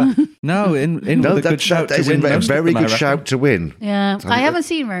 Oh. No, in No, with a good shout that to is win. a most of very them, I good reckon. shout to win. Yeah. So I haven't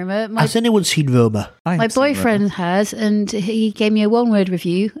seen Roma. Has anyone seen Roma? I My have seen boyfriend Roma. has, and he gave me a one-word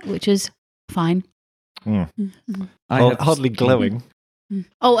review, which was fine. I have Hardly glowing.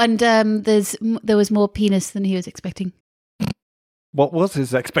 Oh, and there was more penis than he was expecting. What was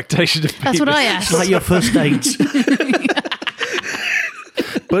his expectation of That's what I penis? asked. It's like your first date.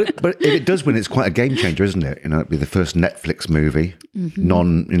 But if it does win, it's quite a game changer, isn't it? You know, it'd be the first Netflix movie,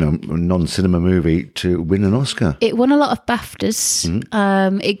 non-cinema movie to win an Oscar. It won a lot of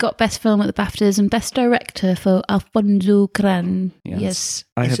BAFTAs. It got Best Film at the BAFTAs and Best Director for Alfonso Cuarón. Yes.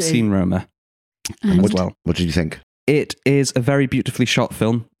 I have Is it- seen Roma And as well. What did you think? It is a very beautifully shot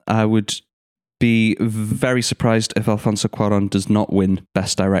film. I would be very surprised if Alfonso Cuarón does not win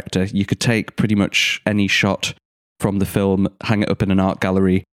Best Director. You could take pretty much any shot from the film, hang it up in an art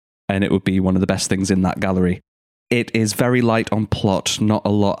gallery, and it would be one of the best things in that gallery. It is very light on plot. Not a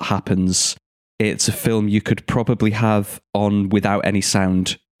lot happens. It's a film you could probably have on without any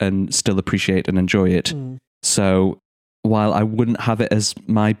sound and still appreciate and enjoy it. So while I wouldn't have it as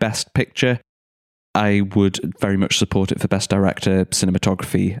my best picture, I would very much support it for Best Director,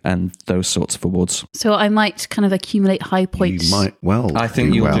 Cinematography, and those sorts of awards. So I might kind of accumulate high points. You might well. I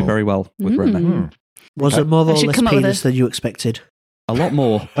think you will do very well with Roma. Was it more or should less come up with penis than you expected? A lot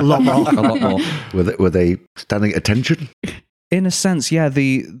more. A lot more. A lot more. Were they standing at attention? In a sense, yeah.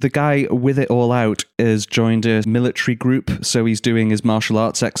 The guy with it all out has joined a military group, so he's doing his martial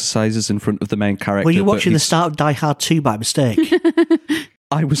arts exercises in front of the main character. Were you watching the start of Die Hard 2 by mistake?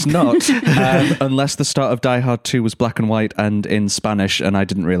 I was not, unless the start of Die Hard 2 was black and white and in Spanish, and I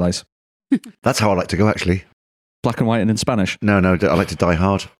didn't realise. That's how I like to go, actually. Black and white and in Spanish? No, I like to die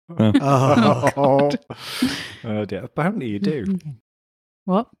hard. Oh dear. Apparently you do.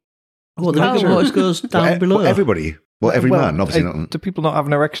 What? Well, the voice goes down below. Well, everybody. Well, every man, obviously not. Do people not have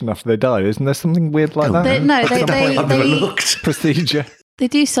an erection after they die? Isn't there something weird like that? I've never looked. Procedure. They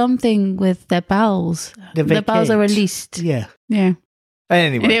do something with their bowels. Their bowels are released. Yeah. Yeah.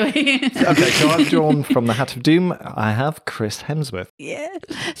 Anyway. Okay, so I've drawn from the Hat of Doom. I have Chris Hemsworth. Yeah.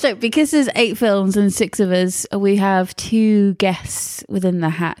 So because there's 8 films and 6 of us, we have 2 guests within the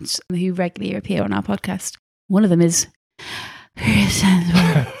hat who regularly appear on our podcast. One of them is Chris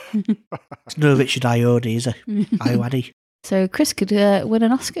Hemsworth. It's no Richard Ayoade, is it? Ayoade. So Chris could win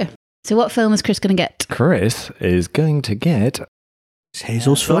an Oscar. So what film is Chris going to get? Chris is going to get... It's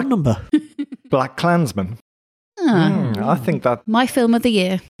Hazel's phone number. Black Klansman. I think that... My film of the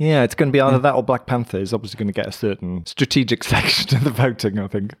year. Yeah, it's going to be either that or Black Panther. Is obviously going to get a certain strategic section of the voting, I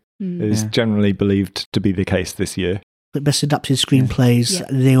think. Is generally believed to be the case this year. The best adapted screenplays,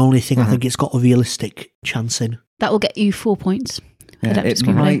 the only thing I think it's got a realistic chance in. That will get you 4 points. Yeah, it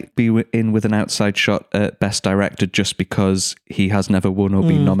might be in with an outside shot at Best Director just because he has never won or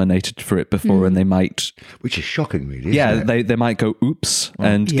been nominated for it before, and they might... Which is shocking, really, isn't it? They might go oops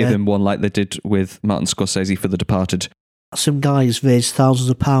and give him one like they did with Martin Scorsese for The Departed. Some guys raised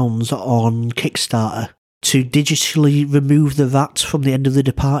thousands of pounds on Kickstarter to digitally remove the vat from the end of The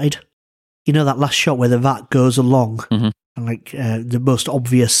Departed. You know that last shot where the vat goes along? And like the most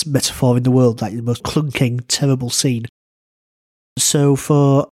obvious metaphor in the world, like the most clunking, terrible scene. So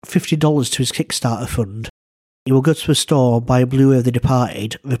for $50 to his Kickstarter fund, he will go to a store, buy a Blu-ray of The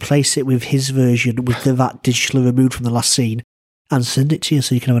Departed, replace it with his version with the vat digitally removed from the last scene, and send it to you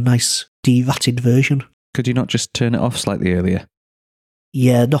so you can have a nice de-vatted version. Could you not just turn it off slightly earlier?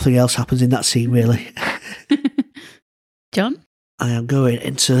 Yeah, nothing else happens in that scene, really. John? I am going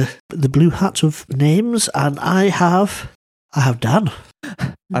into the blue hat of names, and I have Dan.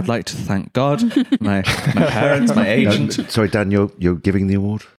 I'd like to thank God, my parents, my agent. No, sorry, Dan, you're giving the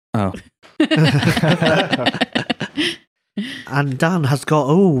award? Oh. And Dan has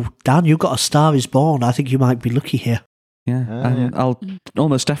got, Dan, you've got A Star Is Born. I think you might be lucky here. Yeah, I'll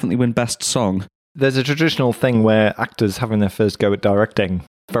almost definitely win Best Song. There's a traditional thing where actors having their first go at directing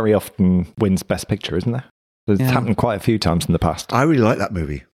very often wins Best Picture, isn't there? It's happened quite a few times in the past. I really like that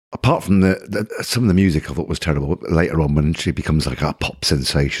movie. Apart from some of the music I thought was terrible later on when she becomes like a pop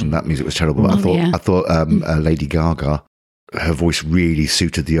sensation, that music was terrible. But I thought Lady Gaga, her voice really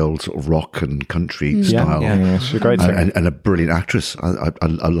suited the old sort of rock and country style. Yeah, she's a great singer. And a brilliant actress. I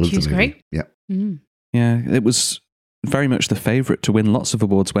love the movie. Great. Yeah. Yeah, it was very much the favourite to win lots of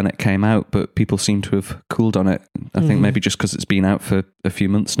awards when it came out, but people seem to have cooled on it. I think maybe just because it's been out for a few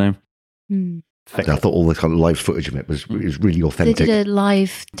months now. I thought all the kind of live footage of it was really authentic. They did a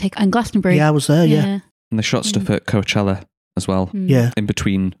live take on Glastonbury. Yeah, I was there, And they shot stuff at Coachella as well, in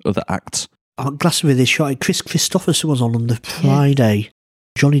between other acts. On Glastonbury, they shot it. Chris Christopherson was on the Friday.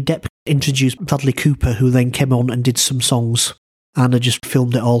 Johnny Depp introduced Bradley Cooper, who then came on and did some songs, and they just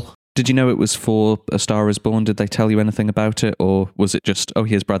filmed it all. Did you know it was for A Star Is Born? Did they tell you anything about it, or was it just,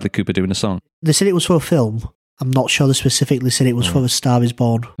 here's Bradley Cooper doing a song? They said it was for a film. I'm not sure they specifically said it was for A Star Is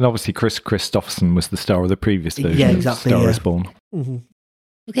Born. And obviously Chris Christopherson was the star of the previous version of Star Is Born.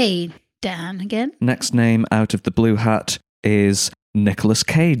 Okay, Dan again. Next name out of the blue hat is Nicolas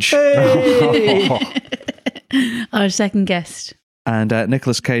Cage. Hey! Our second guest. And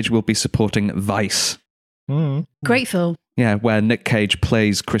Nicolas Cage will be supporting Vice. Great film. Yeah, where Nick Cage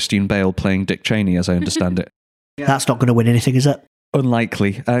plays Christian Bale playing Dick Cheney, as I understand it. That's not going to win anything, is it?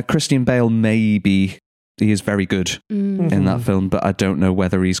 Unlikely. Christian Bale maybe... He is very good in that film, but I don't know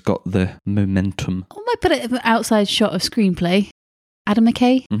whether he's got the momentum. I might put it an outside shot of screenplay. Adam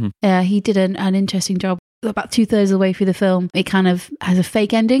McKay. He did an interesting job. About 2/3 of the way through the film, it kind of has a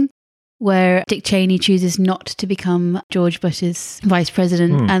fake ending where Dick Cheney chooses not to become George Bush's vice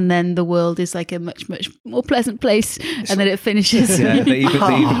president, and then the world is like a much, much more pleasant place, and then it finishes. Yeah, they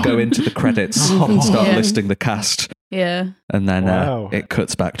even go into the credits and start listing the cast. Yeah. And then it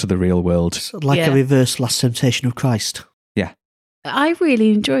cuts back to the real world. Like a reverse Last Temptation of Christ. Yeah. I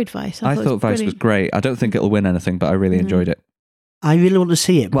really enjoyed Vice. I thought Vice was great. I don't think it'll win anything, but I really enjoyed it. I really want to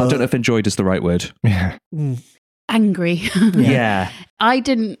see it. Well, I don't know if enjoyed is the right word. Yeah. Angry. Yeah. I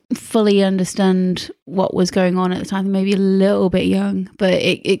didn't fully understand what was going on at the time, maybe a little bit young, but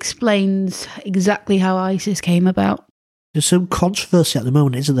it explains exactly how ISIS came about. There's some controversy at the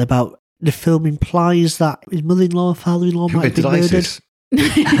moment, isn't there, about the film implies that his mother-in-law and father-in-law might have been murdered.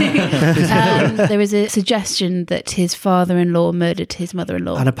 There was a suggestion that his father-in-law murdered his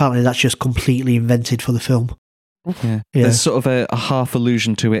mother-in-law. And apparently that's just completely invented for the film. Yeah. There's sort of a half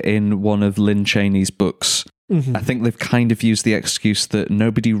allusion to it in one of Lynn Cheney's books. Mm-hmm. I think they've kind of used the excuse that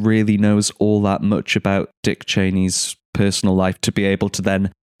nobody really knows all that much about Dick Cheney's personal life to be able to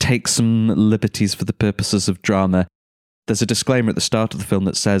then take some liberties for the purposes of drama. There's a disclaimer at the start of the film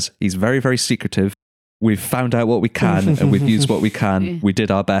that says he's very, very secretive. We've found out what we can and we've used what we can. Yeah. We did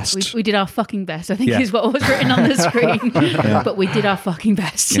our best. We did our fucking best, I think is what was written on the screen. But we did our fucking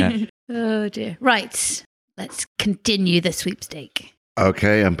best. Yeah. Oh dear. Right. Let's continue the sweepstake.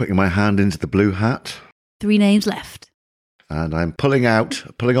 Okay, I'm putting my hand into the blue hat. 3 names left. And I'm pulling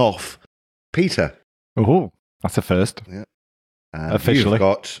off Peter. Oh, that's a first. Yeah. And officially. You've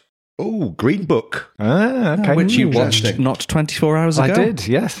got, Green Book. Ah, okay. Which you watched not 24 hours ago. I did,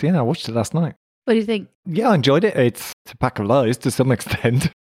 yes. Yeah, I watched it last night. What do you think? Yeah, I enjoyed it. It's a pack of lies to some extent.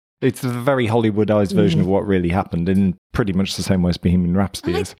 It's a very Hollywoodized version of what really happened in pretty much the same way as Bohemian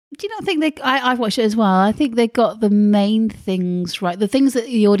Rhapsody is. Do you not think I've watched it as well. I think they got the main things right. The things that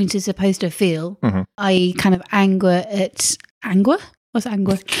the audience is supposed to feel. Mm-hmm. I kind of anger at... Anger? What's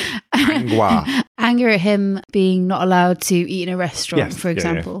anger? Anger at him being not allowed to eat in a restaurant, for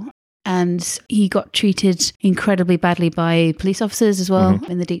example. Yeah. And he got treated incredibly badly by police officers as well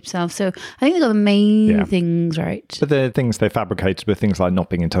in the Deep South. So I think they got the main things right. But the things they fabricated were things like not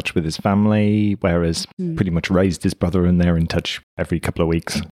being in touch with his family, whereas pretty much raised his brother and they're in touch every couple of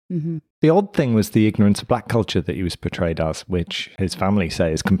weeks. Mm-hmm. The odd thing was the ignorance of black culture that he was portrayed as, which his family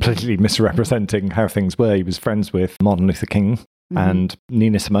say is completely misrepresenting how things were. He was friends with Martin Luther King and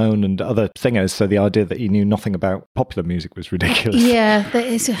Nina Simone and other singers, so the idea that he knew nothing about popular music was ridiculous. Yeah, that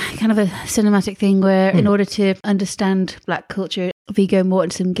is kind of a cinematic thing where in order to understand black culture, Viggo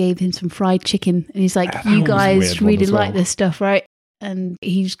Mortensen gave him some fried chicken and he's like, you guys really like this stuff, right? And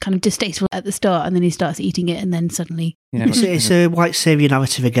he's kind of distasteful at the start and then he starts eating it and then suddenly... Yeah. It's a white saviour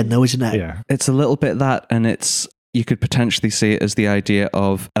narrative again though, isn't it? Yeah. It's a little bit that, and it's... You could potentially see it as the idea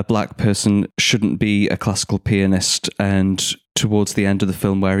of a black person shouldn't be a classical pianist, and towards the end of the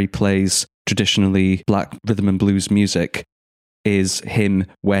film where he plays traditionally black rhythm and blues music is him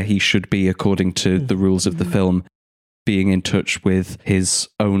where he should be according to the rules of the film, being in touch with his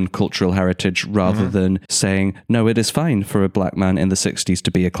own cultural heritage rather than saying, no, it is fine for a black man in the 60s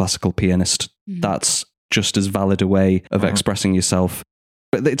to be a classical pianist. That's just as valid a way of expressing yourself.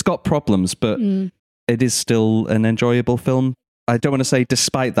 But it's got problems, but... It is still an enjoyable film. I don't want to say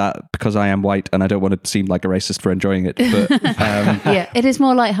despite that because I am white and I don't want to seem like a racist for enjoying it. But yeah, it is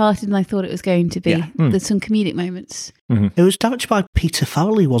more lighthearted than I thought it was going to be. Yeah. There's some comedic moments. It was directed by Peter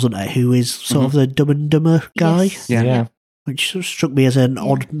Farrelly, wasn't it? Who is sort of the Dumb and Dumber guy. Yes. Yeah. Which sort of struck me as an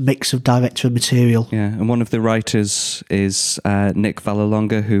odd mix of director and material. Yeah, and one of the writers is Nick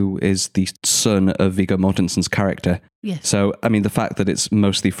Vallelonga, who is the son of Viggo Mortensen's character. Yes. So, I mean, the fact that it's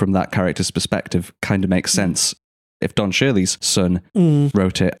mostly from that character's perspective kind of makes sense. If Don Shirley's son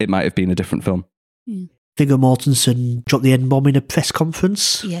wrote it, it might have been a different film. Viggo Mortensen dropped the N-bomb in a press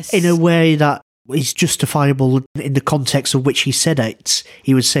conference in a way that is justifiable in the context of which he said it.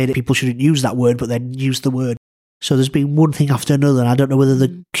 He would say that people shouldn't use that word, but then use the word. So there's been one thing after another, and I don't know whether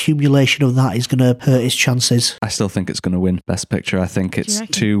the accumulation of that is going to hurt his chances. I still think it's going to win Best Picture. I think it's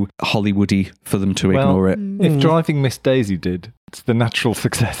too Hollywoody for them to ignore it. If Driving Miss Daisy did, it's the natural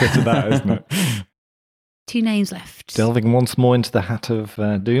successor to that, isn't it? 2 names left. Delving once more into the hat of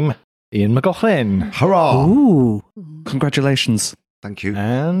doom, Ian McLaughlin. Hurrah! Ooh. Congratulations. Thank you.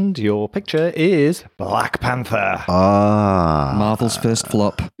 And your picture is Black Panther. Marvel's first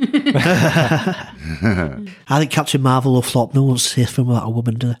flop. I think Captain Marvel will flop. No one wants to see a film about a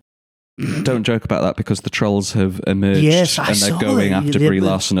woman, do they? Don't joke about that because the trolls have emerged and they're going after Brie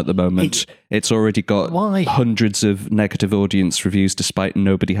Larson at the moment. It's already got hundreds of negative audience reviews despite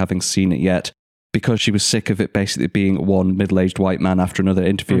nobody having seen it yet. Because she was sick of it basically being one middle-aged white man after another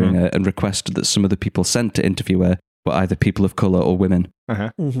interviewing her and requested that some of the people sent to interview her were either people of colour or women.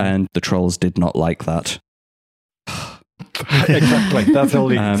 and the trolls did not like that. Exactly. That's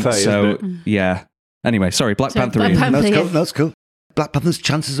all you can say. So, isn't it? yeah. Anyway, sorry, Black Panther. Black Ian. Panther, That's cool. yeah. That's cool. Black Panther's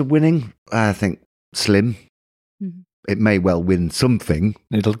chances of winning, I think, slim. It may well win something.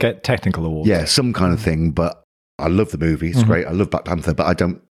 It'll get technical awards. Yeah, some kind of thing, but I love the movie. It's great. I love Black Panther, but I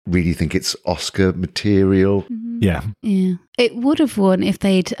don't really think it's Oscar material. Yeah. Yeah. It would have won if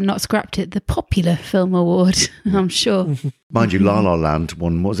they'd not scrapped it, the Popular Film Award, I'm sure. Mind you, La La Land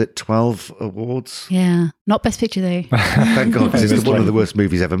won, what was it, 12 awards? Yeah. Not Best Picture, though. Thank God, because it's one of the worst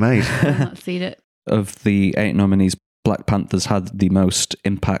movies ever made. I've not seen it. Of the 8 nominees, Black Panther's had the most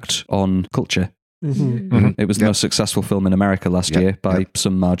impact on culture. It was the most successful film in America last year by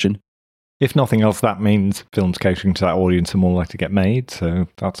some margin. If nothing else, that means films catering to that audience are more likely to get made, so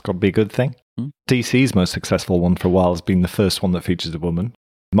that's got to be a good thing. DC's most successful one for a while has been the first one that features a woman.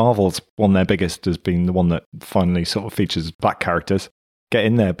 Marvel's one, their biggest, has been the one that finally sort of features black characters. Get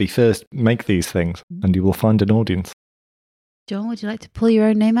in there, be first, make these things, and you will find an audience. John, would you like to pull your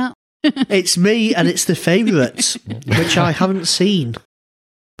own name out? It's me, and it's The Favourites, which I haven't seen.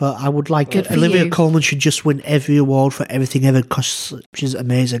 But I would like Good for Olivia you. Colman should just win every award for everything ever because she's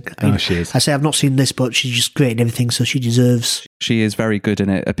amazing. I mean, She is. I say I've not seen this, but she's just great in everything, so she deserves. She is very good in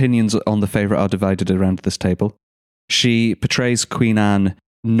it. Opinions on The Favourite are divided around this table. She portrays Queen Anne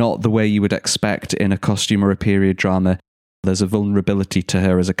not the way you would expect in a costume or a period drama. There's a vulnerability to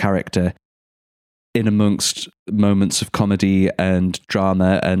her as a character in amongst moments of comedy and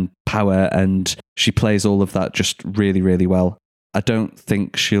drama and power, and she plays all of that just really, really well. I don't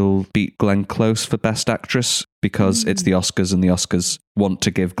think she'll beat Glenn Close for Best Actress because it's the Oscars and the Oscars want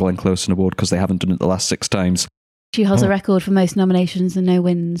to give Glenn Close an award because they haven't done it the last 6 times. She holds a record for most nominations and no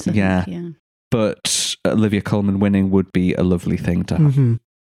wins. I Yeah. think, yeah. But Olivia Colman winning would be a lovely thing to have.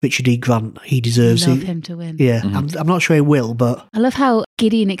 Richard E. Grant, he deserves Love it. him to win. Yeah, I'm not sure he will, but I love how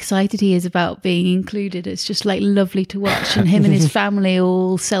giddy and excited he is about being included. It's just like lovely to watch, and him and his family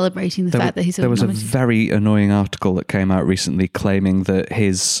all celebrating the fact that he's There was a nominated. very annoying article that came out recently claiming that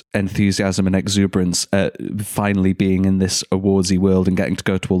his enthusiasm and exuberance at finally being in this awardsy world and getting to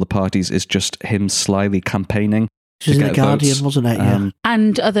go to all the parties is just him slyly campaigning. it was in The Guardian, votes. wasn't it? Yeah.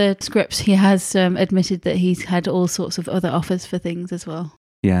 And other scripts, he has admitted that he's had all sorts of other offers for things as well.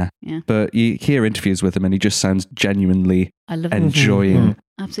 Yeah. But you hear interviews with him and he just sounds genuinely I love him. enjoying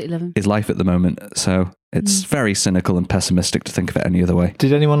Absolutely love him. his life at the moment. So it's very cynical and pessimistic to think of it any other way.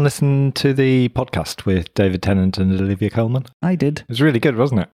 Did anyone listen to the podcast with David Tennant and Olivia Colman? I did. It was really good,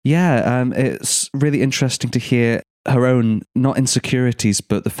 wasn't it? Yeah, it's really interesting to hear her own, not insecurities,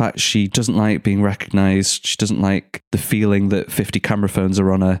 but the fact she doesn't like being recognised. She doesn't like the feeling that 50 camera phones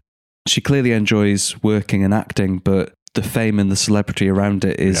are on her. She clearly enjoys working and acting, but the fame and the celebrity around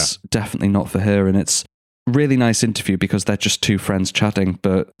it is definitely not for her. And it's a really nice interview because they're just two friends chatting,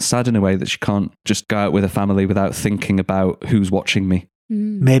 but sad in a way that she can't just go out with a family without thinking about who's watching me.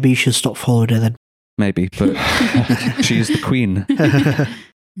 Maybe you should stop following her then. Maybe, but she's the queen.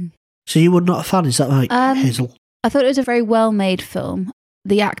 So you were not a fan, is that right, Hazel? I thought it was a very well-made film.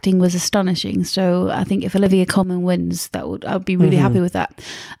 The acting was astonishing, so I think if Olivia Colman wins, I'd be really happy with that.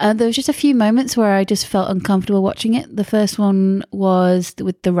 There was just a few moments where I just felt uncomfortable watching it. The first one was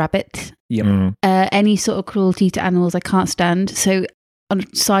with the rabbit. Yep. Any sort of cruelty to animals I can't stand. So on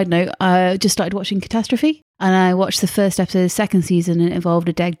a side note, I just started watching Catastrophe, and I watched the first episode of the second season, and it involved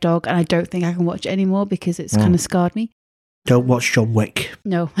a dead dog, and I don't think I can watch it anymore because it's kind of scarred me. Don't watch John Wick.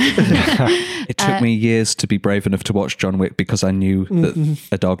 No. It took me years to be brave enough to watch John Wick because I knew that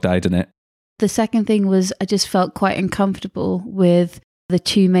a dog died in it. The second thing was I just felt quite uncomfortable with the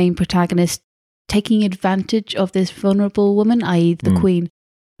two main protagonists taking advantage of this vulnerable woman, i.e. the Queen.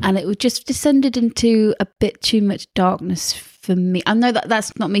 And it just descended into a bit too much darkness for me. I know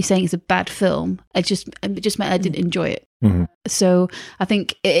that's not me saying it's a bad film. It just meant I didn't enjoy it. So I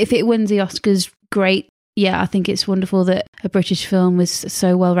think if it wins the Oscars, great. Yeah, I think it's wonderful that a British film was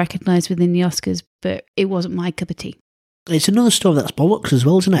so well recognised within the Oscars, but it wasn't my cup of tea. It's another story that's bollocks as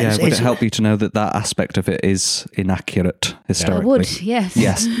well, isn't it? Yeah, would It's- it help you to know that aspect of it is inaccurate historically? I would, yes.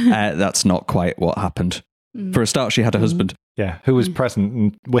 Yes, that's not quite what happened. For a start, she had a husband. Yeah, who was present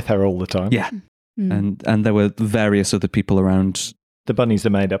and with her all the time. Yeah, and there were various other people around. The bunnies are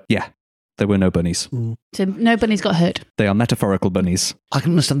made up. Yeah, there were no bunnies. So no bunnies got hurt. They are metaphorical bunnies. I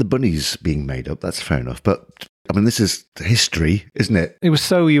can understand the bunnies being made up. That's fair enough. But, I mean, this is history, isn't it? It was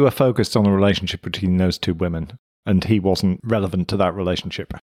so you were focused on the relationship between those two women, and he wasn't relevant to that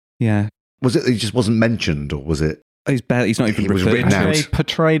relationship. Yeah. Was it he just wasn't mentioned, or was it? He's not even It was referred written to. out. They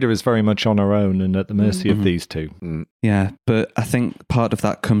portrayed her as very much on her own and at the mercy of these two. Yeah, but I think part of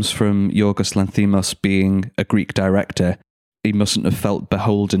that comes from Yorgos Lanthimos being a Greek director he mustn't have felt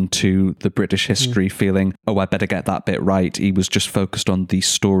beholden to the British history, feeling, oh, I better get that bit right. He was just focused on the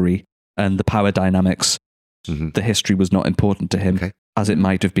story and the power dynamics. The history was not important to him, as it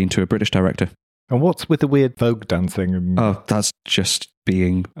might have been to a British director. And what's with the weird Vogue dancing? Oh, that's just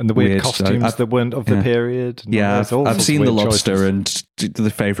being and the weird costumes that weren't of the period. I've seen The Lobster, and the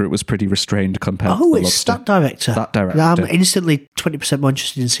favourite was pretty restrained compared to The Lobster. Oh, it's that director. That director. Yeah, I'm instantly 20% more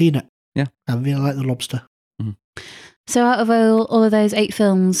interested in seeing it. Yeah. I really like The Lobster. So out of all of those 8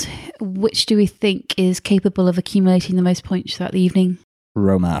 films, which do we think is capable of accumulating the most points throughout the evening?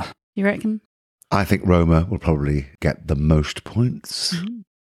 Roma. You reckon? I think Roma will probably get the most points.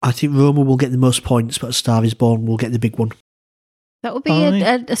 I think Roma will get the most points, but A Star Is Born will get the big one. That would be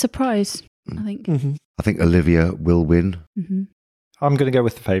a surprise, I think. I think Olivia will win. I'm going to go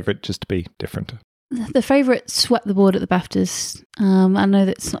with the favourite just to be different. The favourite swept the board at the BAFTAs. I know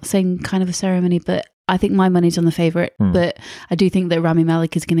that's not saying kind of a ceremony, but I think my money's on the favourite. But I do think that Rami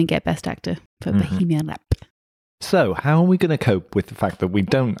Malek is going to get Best Actor for Bohemian Rhapsody. So, how are we going to cope with the fact that we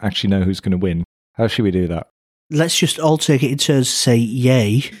don't actually know who's going to win? How should we do that? Let's just all take it in turns to say,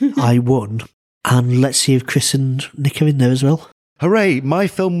 yay, I won. And let's see if Chris and Nick are in there as well. Hooray, my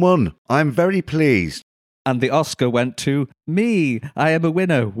film won. I'm very pleased. And the Oscar went to me. I am a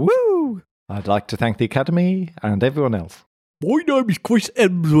winner. Woo! I'd like to thank the Academy and everyone else. My name is Chris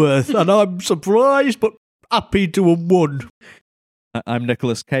Hemsworth, and I'm surprised but happy to have won. I'm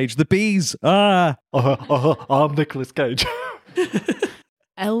Nicolas Cage. The bees. I'm Nicolas Cage.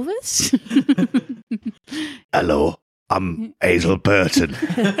 Elvis? Hello, I'm Hazel Burton.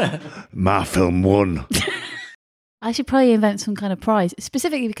 My film won. I should probably invent some kind of prize,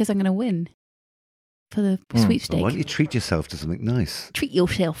 specifically because I'm going to win for the sweepstake. Well, why don't you treat yourself to something nice? Treat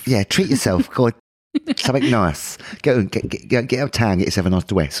yourself. Yeah, treat yourself. Go on. Something nice. Get a tan, get yourself a nice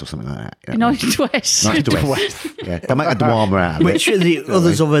dress or something like that. You know? Nice dress. Nice dress. Yeah, don't make a dwarmer out of it. Which the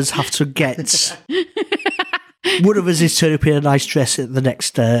others of us have to get. One of us is turning up in a nice dress at the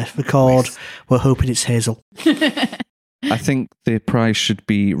next record. We're hoping it's Hazel. I think the prize should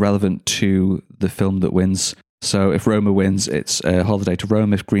be relevant to the film that wins. So if Roma wins, it's a holiday to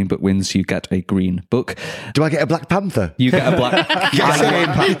Rome. If Green Book wins, you get a Green Book. Do I get a Black Panther? You get a Black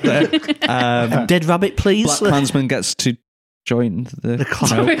Panther. Dead Rabbit, please. Black Klansman gets to join the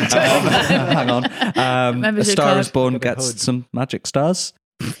club. Hang on. A Star Is Born gets some magic stars.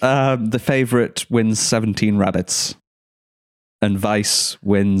 The favourite wins 17 rabbits. And Vice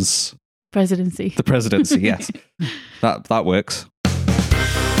wins... Presidency. The presidency, yes. That works.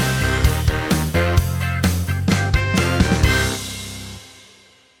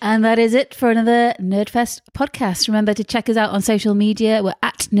 And that is it for another Nerdfest podcast. Remember to check us out on social media. We're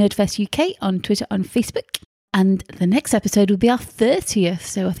at Nerdfest UK on Twitter and Facebook. And the next episode will be our 30th.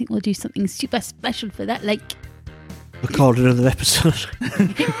 So I think we'll do something super special for that. Like, record another episode.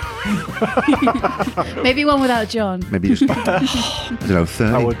 Maybe one without John. Maybe just,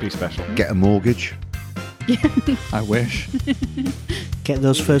 30. That would be special. Get a mortgage. I wish. Get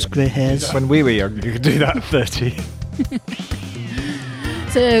those first grey hairs. When we were young, you could do that at 30.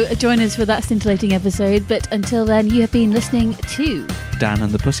 So join us for that scintillating episode. But until then, you have been listening to Dan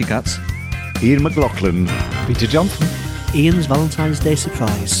and the Pussycats, Ian McLaughlin, Peter Johnson, Ian's Valentine's Day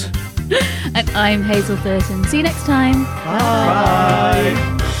surprise. And I'm Hazel Burton. See you next time.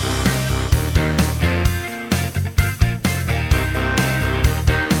 Bye.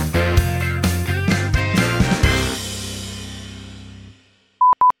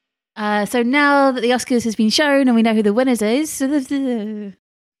 So now that the Oscars has been shown and we know who the winners is... So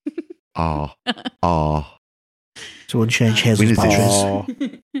unchange Hazel's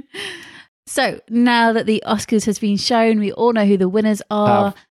batteries. So now that the Oscars has been shown, we all know who the winners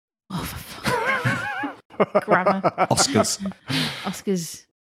are. Oh, for fuck. Grammar. Oscars.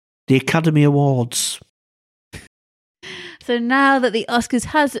 The Academy Awards. So now that the Oscars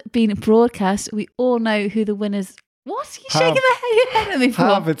has been broadcast, we all know who the winners... What? Are you shaking your head at me for?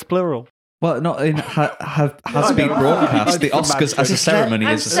 Have, it's plural. Well, not in has been broadcast. The Oscars as a ceremony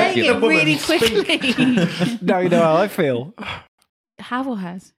is a singular. I'm saying it really quickly. Now you know how I feel. Have or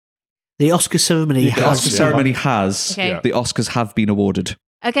has? The Oscar ceremony The Oscar ceremony has. Okay. The Oscars have been awarded.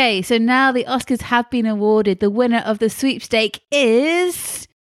 Okay, so now the Oscars have been awarded. The winner of the sweepstake is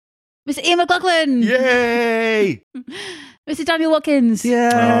Mr. Ian McLaughlin. Yay! Mr. Daniel Watkins.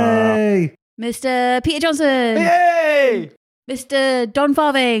 Yay! Mr. Peter Johnson. Yay! Mr. Don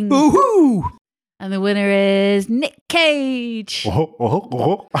Farthing. Woohoo! And the winner is Nick Cage.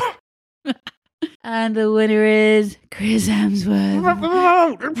 And the winner is Chris Hemsworth.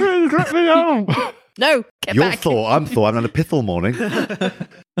 No, get You're back. Thor, I'm Thor. I'm on a Pithel morning.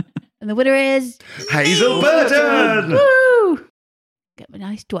 And the winner is Hazel Burton! Woo! Get my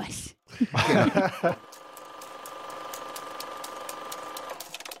nice dress.